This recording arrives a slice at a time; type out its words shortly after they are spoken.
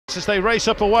as they race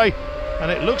up away, and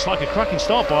it looks like a cracking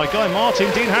start by Guy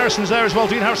Martin. Dean Harrison's there as well.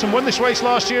 Dean Harrison won this race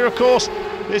last year, of course.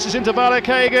 This is into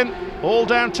Ballakeighan, all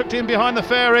down, tucked in behind the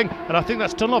fairing, and I think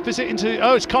that's Dunlop, is it?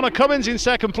 It's Conor Cummins in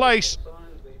second place.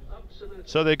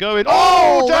 So they're going,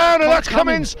 down, and that's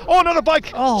Cummins. Oh, another bike.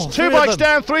 Two bikes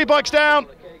down, three bikes down.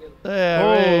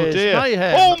 There is dear.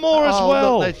 mayhem. More as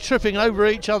well. Look, they're tripping over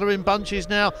each other in bunches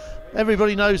now.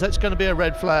 Everybody knows that's going to be a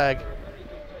red flag.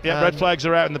 Yeah, red flags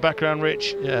are out in the background,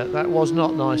 Rich. Yeah, that was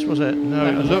not nice, was it? No,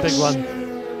 that was it looks a big one.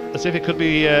 As if it could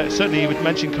be, certainly you would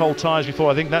mention cold tyres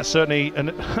before. I think that's certainly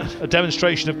a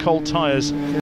demonstration of cold tyres.